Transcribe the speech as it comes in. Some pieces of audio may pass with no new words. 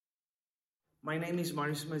My name is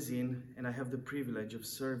Marius Mazin, and I have the privilege of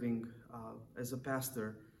serving as a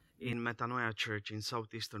pastor in Metanoia Church in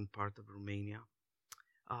southeastern part of Romania.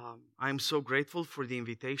 I'm so grateful for the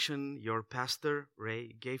invitation your pastor,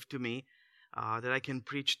 Ray, gave to me that I can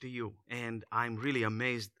preach to you. And I'm really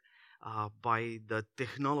amazed by the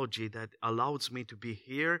technology that allows me to be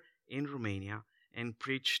here in Romania and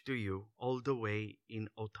preach to you all the way in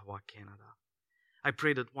Ottawa, Canada. I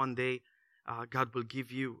pray that one day God will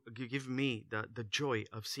give me the joy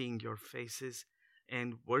of seeing your faces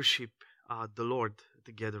and worship the Lord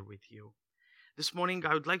together with you. This morning,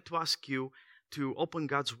 I would like to ask you to open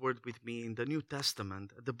God's Word with me in the New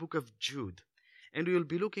Testament, the book of Jude. And we will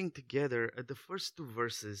be looking together at the first two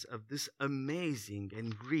verses of this amazing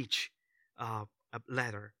and rich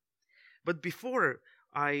letter. But before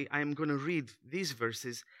I am going to read these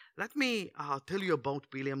verses, let me tell you about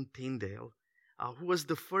William Tyndale, who was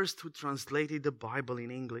the first who translated the Bible in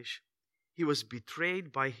English. He was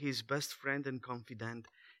betrayed by his best friend and confidant,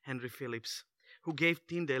 Henry Phillips, who gave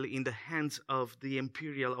Tyndale in the hands of the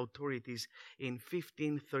imperial authorities in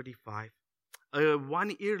 1535.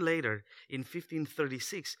 1 year later, in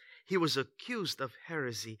 1536, he was accused of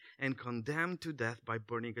heresy and condemned to death by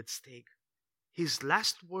burning at stake. His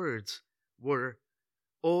last words were,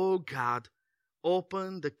 "O God,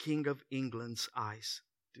 open the King of England's eyes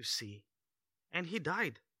to see." And he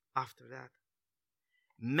died after that.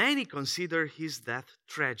 Many consider his death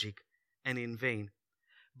tragic and in vain.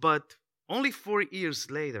 But only 4 years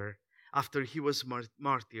later, after he was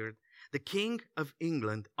martyred, the King of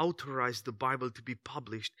England authorized the Bible to be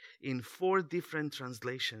published in 4 different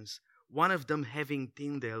translations, one of them having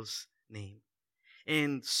Tyndale's name.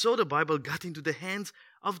 And so the Bible got into the hands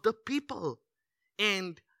of the people.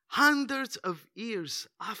 And hundreds of years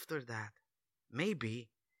after that, maybe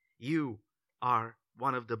you are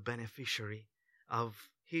one of the beneficiaries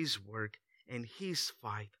of his work and his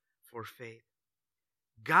fight for faith.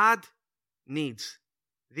 God needs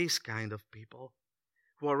this kind of people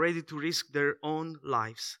who are ready to risk their own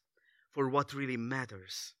lives for what really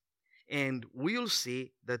matters. And we'll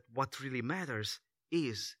see that what really matters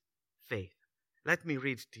is faith. Let me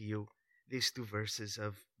read to you these 2 verses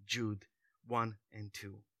of Jude 1 and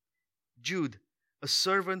 2. Jude, a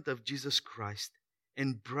servant of Jesus Christ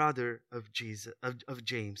and brother of James,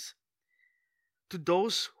 to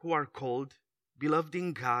those who are called, beloved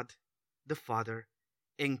in God the Father,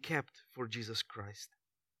 and kept for Jesus Christ.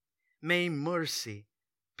 May mercy,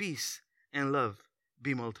 peace, and love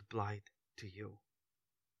be multiplied to you.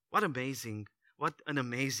 What an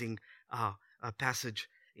amazing passage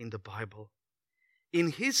in the Bible.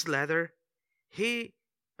 In his letter,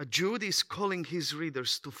 Jude is calling his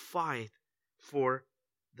readers to fight for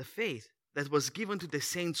the faith that was given to the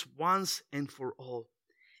saints once and for all.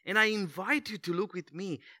 And I invite you to look with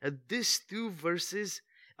me at these 2 verses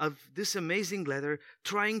of this amazing letter,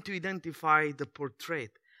 trying to identify the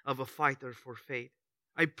portrait of a fighter for faith.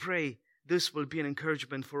 I pray this will be an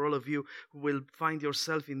encouragement for all of you who will find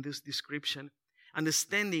yourself in this description,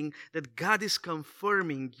 understanding that God is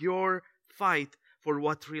confirming your fight for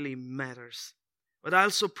what really matters. But I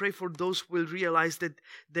also pray for those who will realize that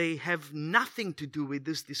they have nothing to do with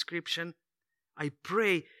this description. I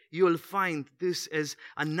pray you will find this as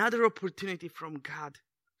another opportunity from God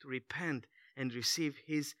to repent and receive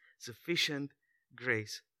His sufficient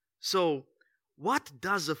grace. So, what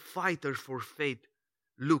does a fighter for faith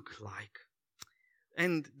look like?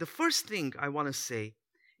 And the first thing I want to say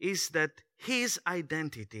is that his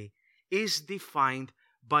identity is defined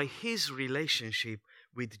by his relationship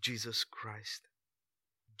with Jesus Christ.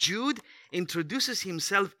 Jude introduces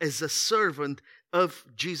himself as a servant of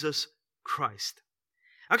Jesus Christ.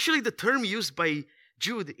 Actually, the term used by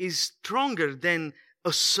Jude is stronger than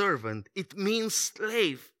a servant. It means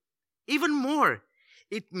slave. Even more,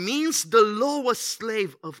 it means the lowest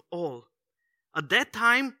slave of all. At that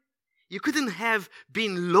time, you couldn't have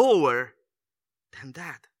been lower than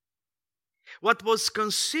that. What was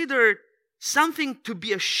considered something to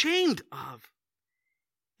be ashamed of,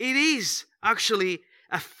 it is actually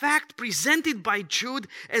a fact presented by Jude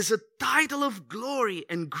as a title of glory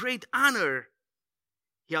and great honor.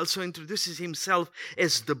 He also introduces himself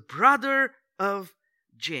as the brother of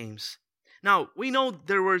James. Now, we know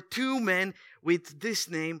there were 2 men with this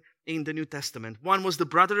name in the New Testament. One was the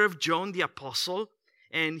brother of John the Apostle,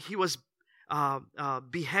 and he was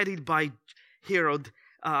beheaded by Herod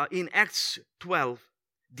in Acts 12.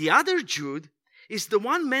 The other Jude is the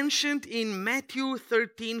one mentioned in Matthew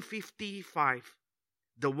 13:55.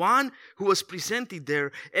 The one who was presented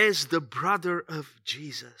there as the brother of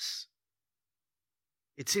Jesus.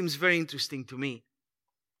 It seems very interesting to me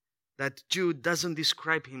that Jude doesn't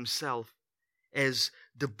describe himself as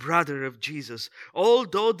the brother of Jesus,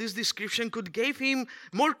 although this description could give him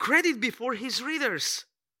more credit before his readers.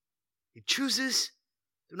 He chooses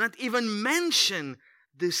to not even mention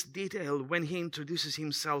this detail when he introduces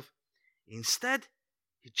himself. Instead,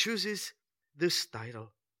 he chooses this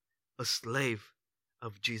title, a slave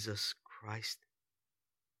of Jesus Christ.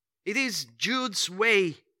 It is Jude's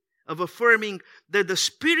way of affirming that the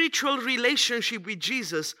spiritual relationship with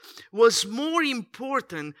Jesus was more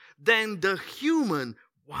important than the human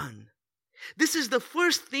one. This is the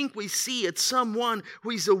first thing we see at someone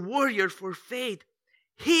who is a warrior for faith.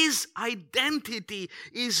 His identity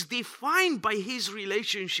is defined by his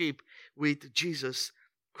relationship with Jesus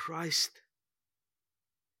Christ.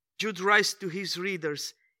 Jude writes to his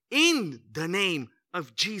readers in the name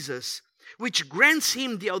of Jesus, which grants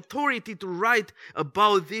him the authority to write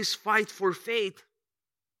about this fight for faith.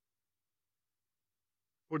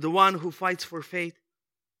 For the one who fights for faith,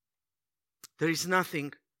 there is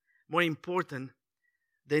nothing more important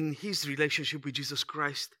than his relationship with Jesus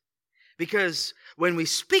Christ. Because when we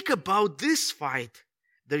speak about this fight,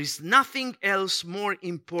 there is nothing else more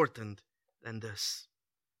important than this.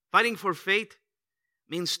 Fighting for faith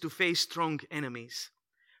means to face strong enemies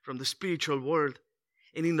from the spiritual world.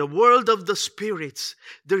 And in the world of the spirits,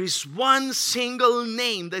 there is one single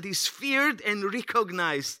name that is feared and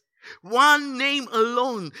recognized. One name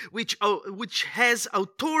alone which has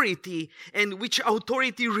authority, and which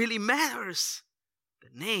authority really matters.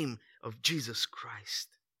 The name of Jesus Christ.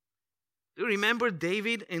 Do you remember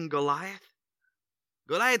David and Goliath?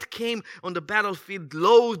 Goliath came on the battlefield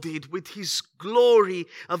loaded with his glory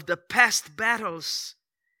of the past battles.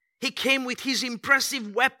 He came with his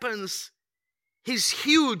impressive weapons, his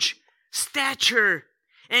huge stature,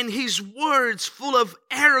 and his words full of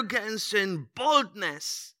arrogance and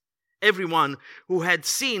boldness. Everyone who had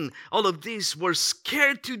seen all of this were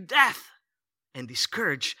scared to death and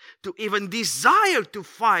discouraged to even desire to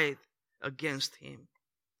fight against him.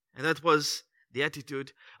 And that was the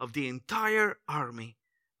attitude of the entire army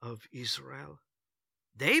of Israel.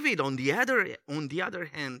 David, on the other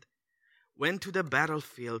hand, went to the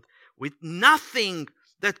battlefield with nothing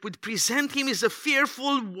that would present him as a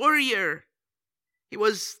fearful warrior. He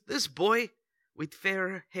was this boy with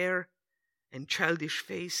fair hair and childish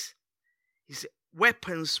face. His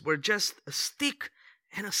weapons were just a stick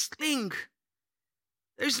and a sling.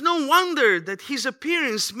 There's no wonder that his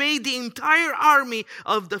appearance made the entire army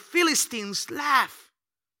of the Philistines laugh.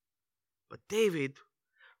 But David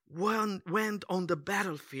went on the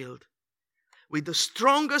battlefield with the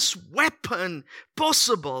strongest weapon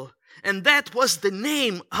possible, and that was the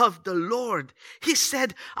name of the Lord. He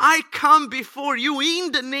said, I come before you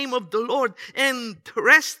in the name of the Lord, and the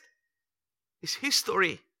rest is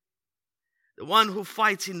history. The one who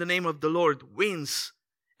fights in the name of the Lord wins,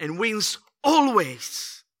 and wins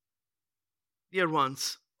always. Dear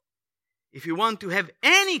ones, if you want to have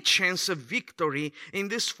any chance of victory in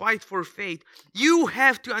this fight for faith, you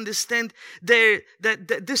have to understand that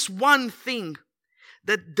this one thing,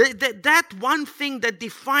 that one thing that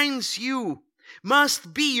defines you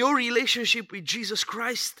must be your relationship with Jesus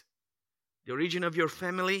Christ. The origin of your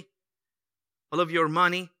family, all of your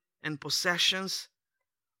money and possessions,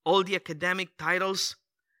 all the academic titles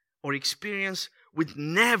or experience would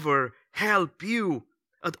never help you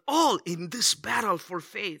at all in this battle for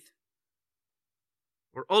faith.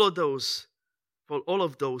 For all of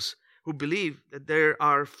those who believe that there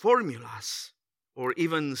are formulas or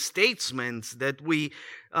even statements that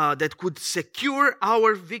that could secure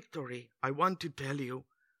our victory, I want to tell you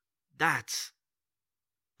that's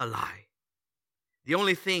a lie. The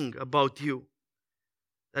only thing about you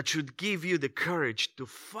that should give you the courage to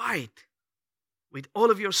fight with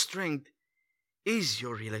all of your strength is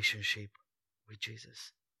your relationship with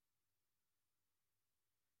Jesus.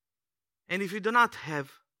 And if you do not have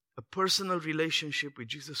a personal relationship with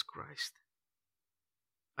Jesus Christ,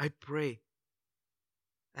 I pray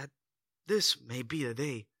that this may be the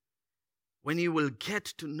day when you will get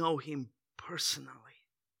to know Him personally.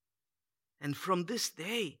 And from this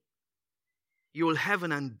day, you will have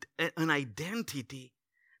an identity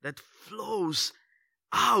that flows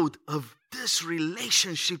out of this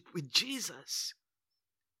relationship with Jesus.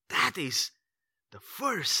 That is the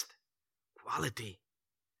first quality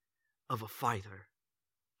of a fighter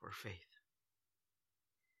for faith.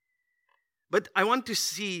 But I want to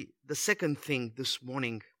see the second thing this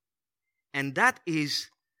morning, and that is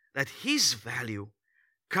that his value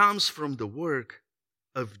comes from the work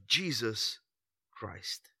of Jesus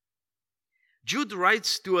Christ. Jude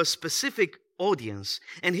writes to a specific audience,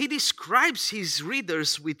 and he describes his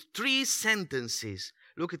readers with 3 sentences.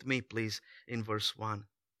 Look at me, please, in verse 1.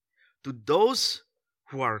 to those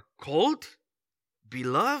who are called,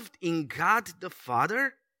 beloved in God the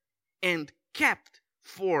Father, and kept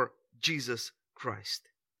for Jesus Christ.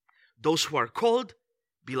 Those who are called,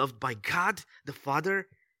 beloved by God the Father,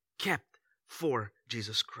 kept for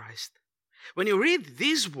Jesus Christ. When you read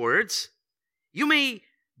these words, you may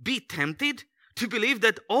be tempted to believe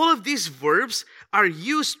that all of these verbs are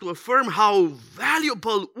used to affirm how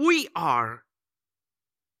valuable we are.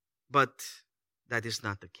 But that is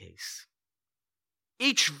not the case.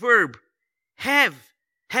 Each verb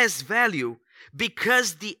has value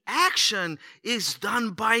because the action is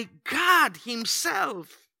done by God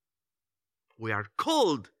Himself. We are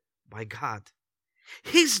called by God.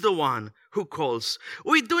 He's the one who calls.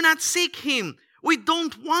 We do not seek Him. We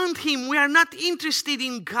don't want Him. We are not interested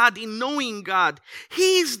in God, in knowing God.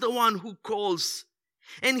 He's the one who calls.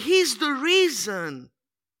 And He's the reason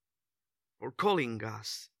for calling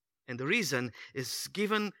us. And the reason is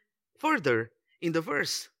given further in the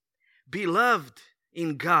verse. Beloved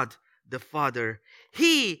in God the Father.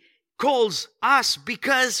 He calls us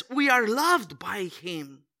because we are loved by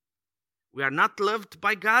Him. We are not loved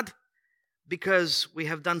by God because we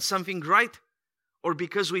have done something right, or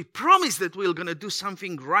because we promise that we're going to do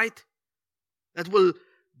something right that will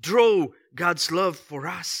draw God's love for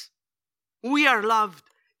us. We are loved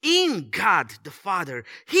in God the Father.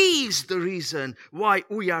 He is the reason why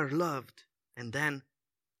we are loved. And then,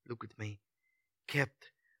 look at me,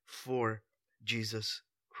 kept for Jesus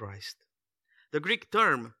Christ. The Greek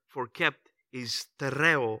term for kept is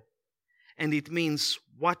tereo, and it means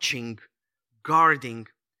watching, guarding,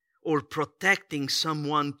 or protecting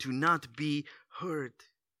someone to not be hurt.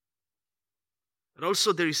 But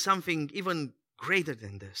also there is something even greater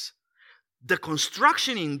than this. The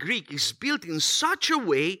construction in Greek is built in such a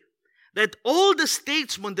way that all the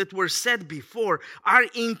statements that were said before are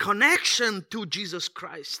in connection to Jesus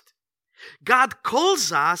Christ. God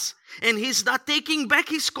calls us, and He's not taking back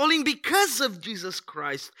His calling because of Jesus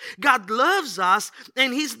Christ. God loves us,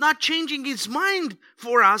 and He's not changing His mind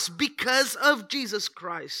for us because of Jesus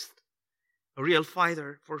Christ. A real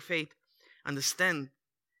fighter for faith understands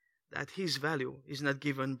that his value is not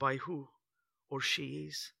given by who or she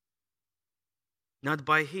is, not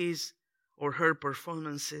by his or her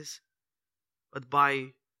performances, but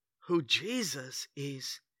by who Jesus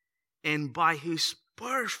is and by His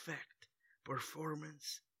perfect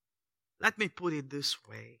performance. Let me put it this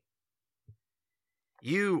way.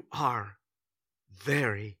 You are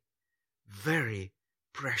very, very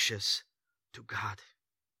precious to God.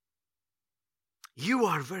 You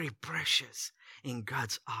are very precious in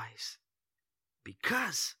God's eyes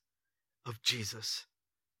because of Jesus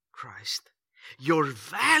Christ. Your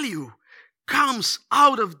value comes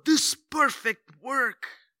out of this perfect work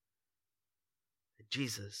that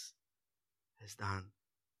Jesus has done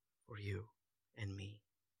for you and me.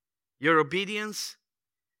 Your obedience,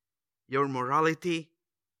 your morality,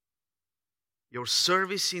 your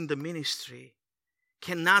service in the ministry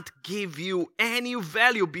cannot give you any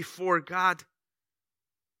value before God.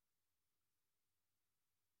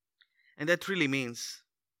 And that really means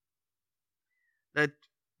that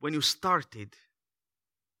when you started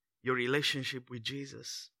your relationship with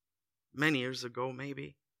Jesus, many years ago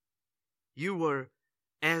maybe, you were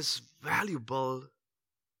as valuable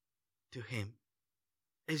to Him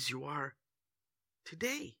as you are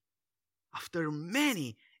today, after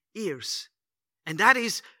many years. And that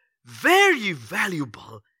is very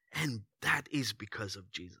valuable, and that is because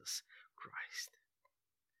of Jesus Christ.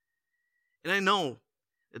 And I know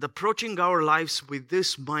that approaching our lives with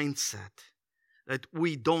this mindset, that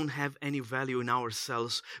we don't have any value in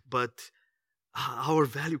ourselves, but our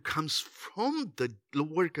value comes from the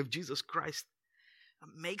work of Jesus Christ,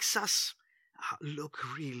 makes us look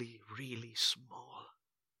really, really small.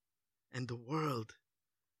 And the world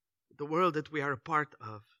that we are a part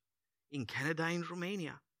of, in Canada and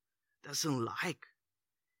Romania, doesn't like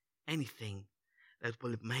anything that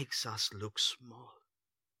will makes us look small.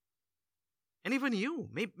 And even you,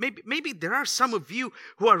 maybe there are some of you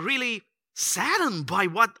who are really saddened by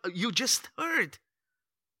what you just heard.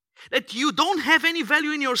 That you don't have any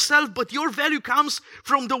value in yourself, but your value comes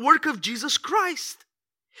from the work of Jesus Christ.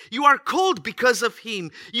 You are called because of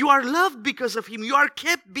Him. You are loved because of Him. You are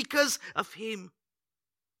kept because of Him.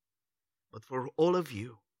 But for all of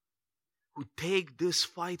you who take this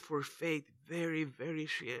fight for faith very, very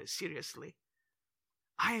seriously,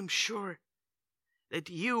 I am sure that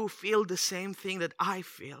you feel the same thing that I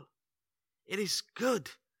feel. It is good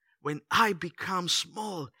when I become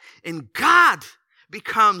small and God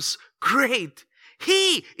becomes great.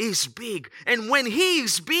 He is big. And when He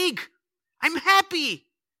is big, I'm happy.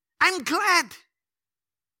 I'm glad.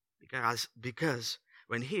 Because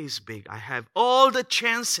when He is big, I have all the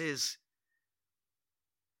chances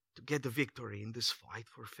to get the victory in this fight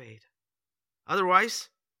for faith. Otherwise,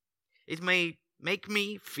 it may make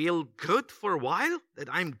me feel good for a while, that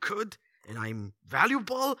I'm good and I'm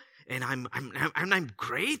valuable and I'm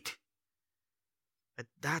great. But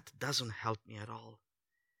that doesn't help me at all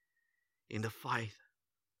in the fight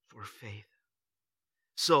for faith.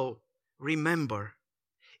 So remember,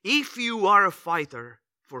 if you are a fighter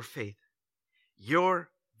for faith, your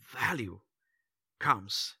value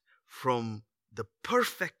comes from the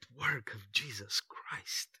perfect work of Jesus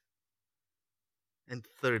Christ. And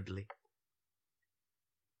thirdly,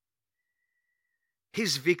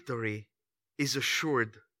 His victory is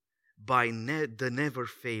assured by the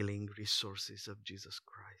never-failing resources of Jesus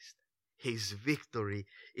Christ. His victory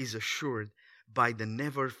is assured by the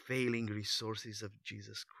never-failing resources of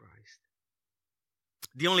Jesus Christ.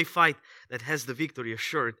 The only fight that has the victory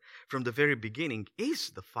assured from the very beginning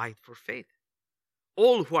is the fight for faith.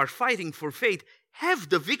 All who are fighting for faith have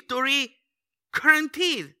the victory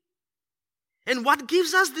guaranteed. And what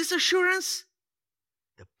gives us this assurance?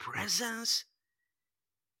 The presence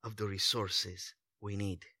of the resources we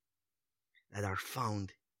need that are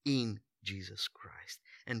found in Jesus Christ.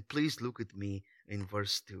 And please look at me in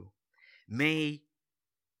verse 2. May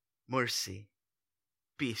mercy,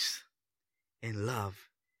 peace, and love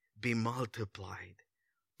be multiplied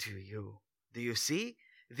to you. Do you see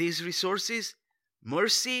these resources?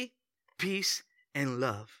 Mercy, peace, and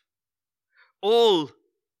love. All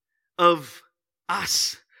of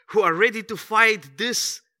us who are ready to fight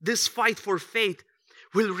this fight for faith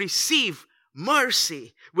will receive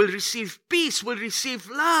mercy, will receive peace, will receive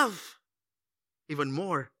love. Even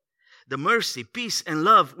more, the mercy, peace, and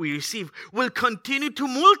love we receive will continue to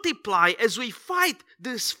multiply as we fight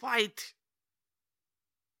this fight.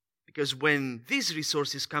 Because when these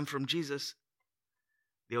resources come from Jesus,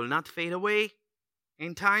 they will not fade away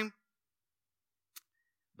in time,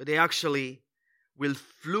 but they actually will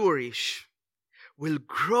flourish, will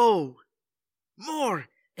grow more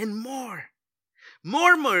and more.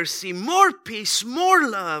 More mercy, more peace, more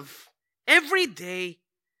love. Every day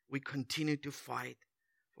we continue to fight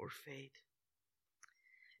for faith.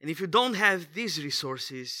 And if you don't have these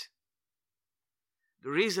resources, the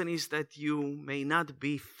reason is that you may not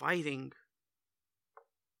be fighting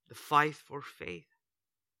the fight for faith.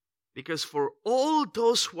 Because for all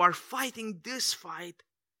those who are fighting this fight,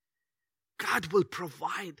 God will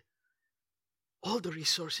provide all the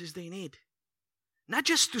resources they need. Not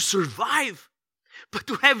just to survive, but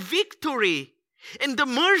to have victory and the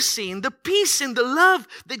mercy and the peace and the love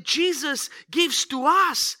that Jesus gives to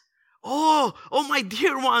us. Oh, my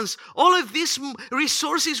dear ones, all of these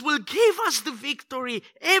resources will give us the victory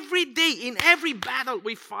every day in every battle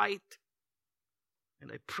we fight.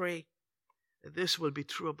 And I pray that this will be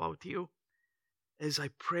true about you, as I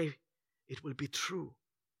pray it will be true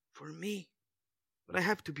for me. But I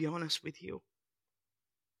have to be honest with you.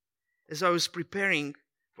 As I was preparing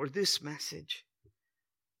for this message,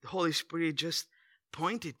 the Holy Spirit just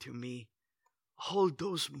pointed to me all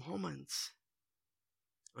those moments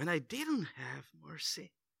when I didn't have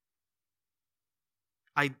mercy.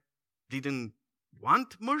 I didn't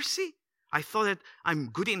want mercy. I thought that I'm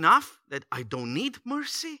good enough, that I don't need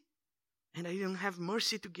mercy. And I didn't have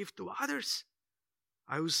mercy to give to others.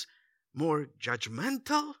 I was more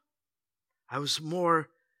judgmental. I was more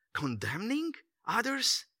condemning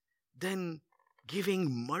others than giving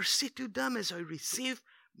mercy to them as I received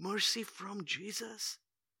mercy from Jesus.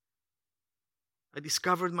 I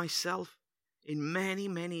discovered myself in many,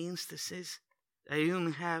 many instances that I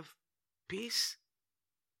didn't have peace.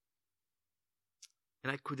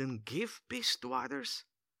 And I couldn't give peace to others.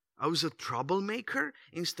 I was a troublemaker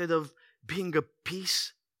instead of being a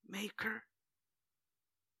peacemaker.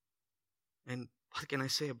 And what can I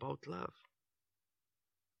say about love?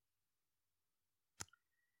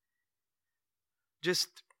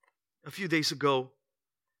 Just a few days ago,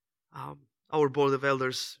 our board of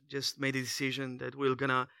elders just made a decision that we're going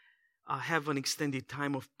to have an extended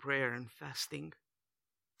time of prayer and fasting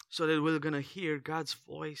so that we're going to hear God's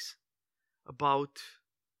voice about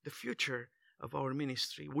the future of our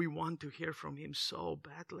ministry. We want to hear from Him so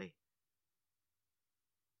badly.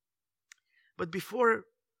 But before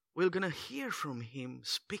we're going to hear from Him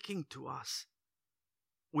speaking to us,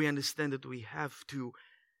 we understand that we have to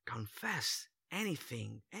confess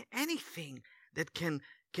anything that can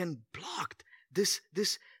block this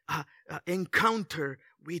encounter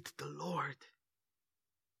with the Lord.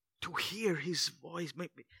 To hear His voice.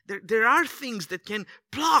 There are things that can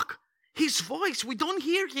block His voice. We don't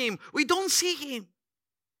hear Him. We don't see Him.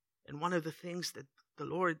 And one of the things that the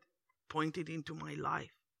Lord pointed into my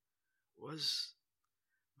life was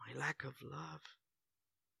my lack of love.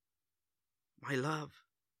 My love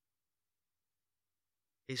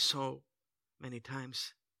is so many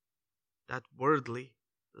times that worldly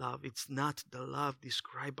love. It's not the love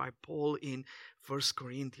described by Paul in 1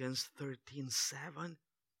 Corinthians 13:7.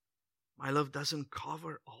 My love doesn't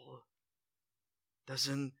cover all,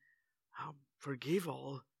 doesn't forgive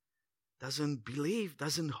all, doesn't believe,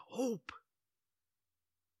 doesn't hope.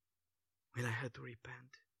 When I had to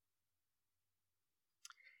repent.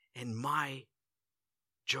 And my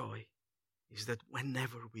joy is that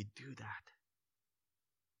whenever we do that,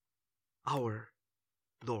 our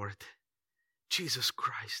Lord Jesus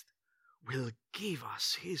Christ will give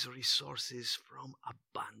us His resources from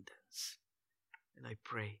abundance. And I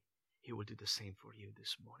pray He will do the same for you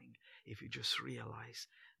this morning if you just realize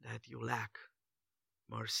that you lack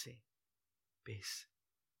mercy, peace,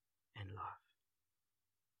 and love.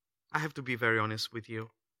 I have to be very honest with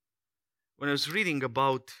you. When I was reading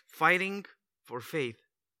about fighting for faith,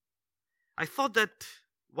 I thought that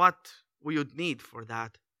what we would need for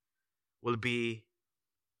that will be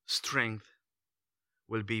strength,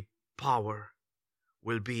 will be power,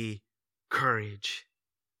 will be courage.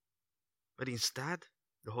 But instead,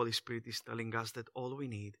 the Holy Spirit is telling us that all we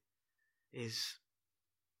need is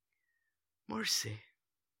mercy,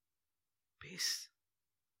 peace,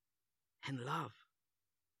 and love.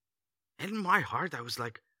 And in my heart, I was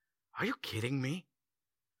like, are you kidding me?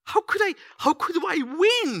 How could I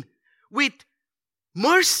win with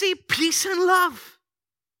mercy, peace, and love?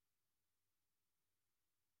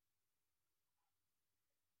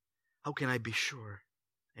 How can I be sure?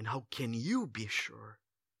 And how can you be sure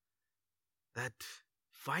that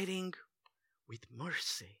fighting with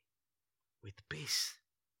mercy, with peace,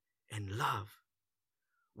 and love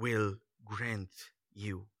will grant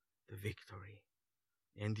you the victory?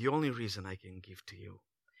 And the only reason I can give to you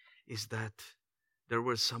is that there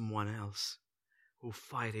was someone else who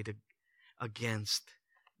fought against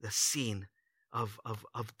the sin of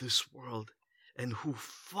this world and who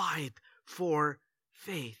fight for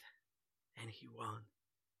faith. And he won.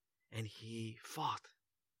 And he fought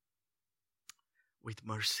with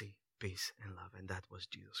mercy, peace, and love. And that was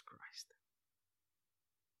Jesus Christ.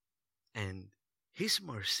 And His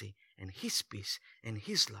mercy and His peace and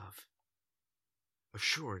His love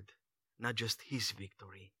assured not just His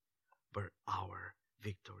victory, but our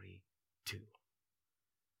victory too.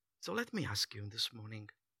 So let me ask you this morning,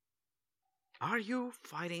 are you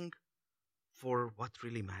fighting for what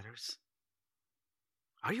really matters?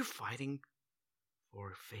 Are you fighting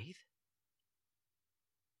for faith?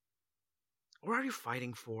 Or are you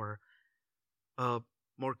fighting for a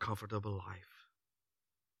more comfortable life?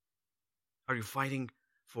 Are you fighting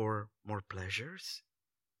for more pleasures?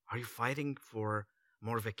 Are you fighting for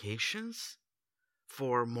more vacations?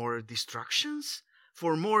 For more distractions?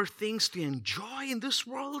 For more things to enjoy in this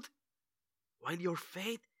world? While your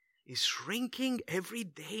faith is shrinking every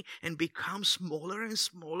day and becomes smaller and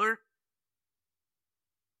smaller?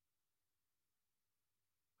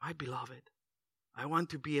 My beloved, I want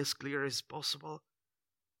to be as clear as possible.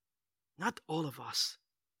 Not all of us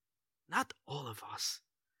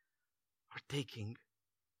are taking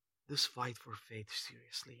this fight for faith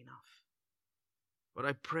seriously enough. But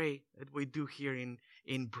I pray that we do here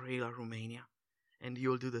in Brela, Romania, and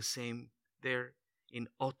you'll do the same there in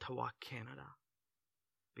Ottawa, Canada.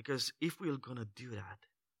 Because if we're going to do that,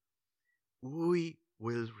 we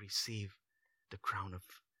will receive the crown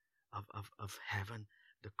of heaven,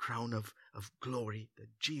 the crown of glory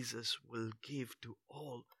that Jesus will give to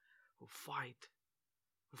all who fought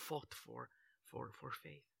for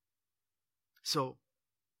faith. So,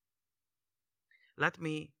 let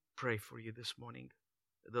me pray for you this morning.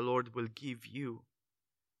 The Lord will give you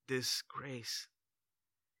this grace,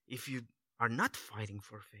 if you are not fighting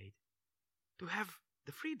for faith, to have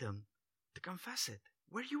the freedom to confess it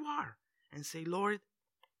where you are and say, Lord,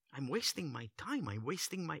 I'm wasting my time, I'm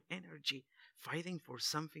wasting my energy fighting for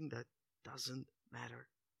something that doesn't matter.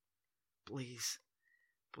 Please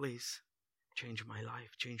change my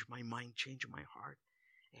life, change my mind, change my heart.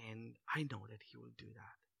 And I know that He will do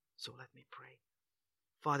that. So let me pray.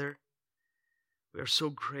 Father, we are so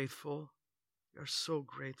grateful. We are so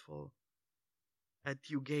grateful that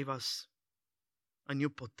You gave us a new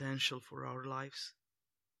potential for our lives.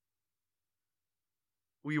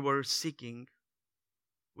 We were seeking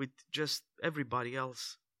with just everybody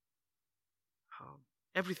else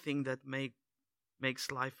everything that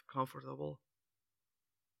makes life comfortable.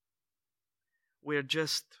 We are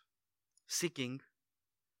just seeking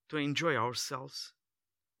to enjoy ourselves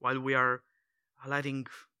while we are letting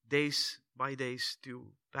days by days to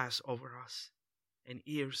pass over us, and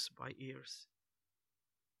years by years.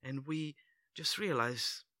 And we just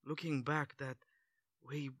realize, looking back, that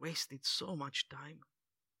we wasted so much time,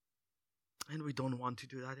 and we don't want to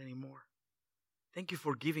do that anymore. Thank you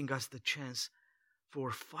for giving us the chance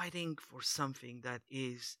for fighting for something that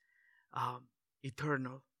is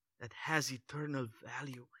eternal, that has eternal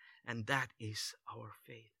value, and that is our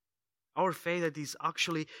faith. Our faith that is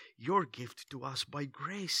actually your gift to us by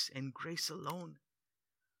grace and grace alone.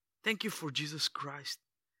 Thank you for Jesus Christ,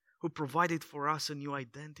 who provided for us a new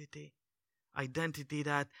identity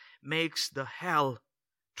that makes the hell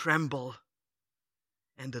tremble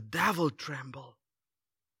and the devil tremble.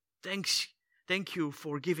 Thank you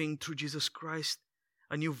for giving through Jesus Christ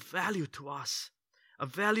a new value to us, a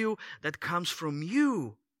value that comes from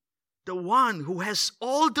you, the one who has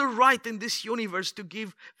all the right in this universe to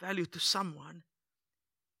give value to someone.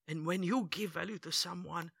 And when you give value to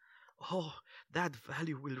someone, that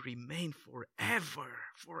value will remain forever.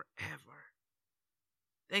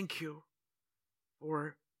 Thank you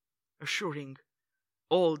for assuring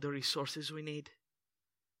all the resources we need,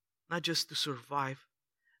 not just to survive,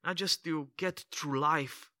 not just to get through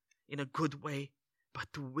life in a good way,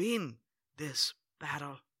 but to win this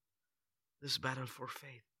battle for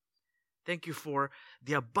faith. Thank you for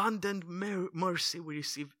the abundant mercy we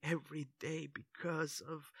receive every day because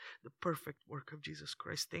of the perfect work of Jesus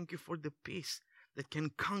Christ. Thank you for the peace that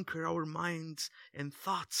can conquer our minds and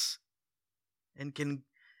thoughts and can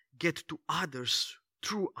get to others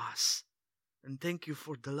through us. And thank you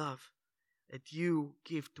for the love that you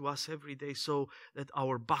give to us every day so that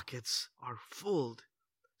our buckets are full,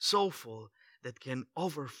 so full that can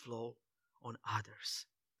overflow on others.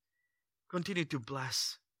 Continue to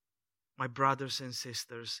bless my brothers and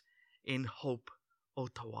sisters in Hope,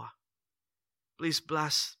 Ottawa. Please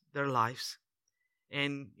bless their lives,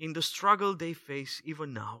 and in the struggle they face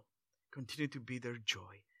even now, continue to be their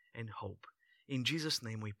joy and hope. In Jesus'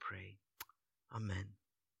 name we pray. Amen.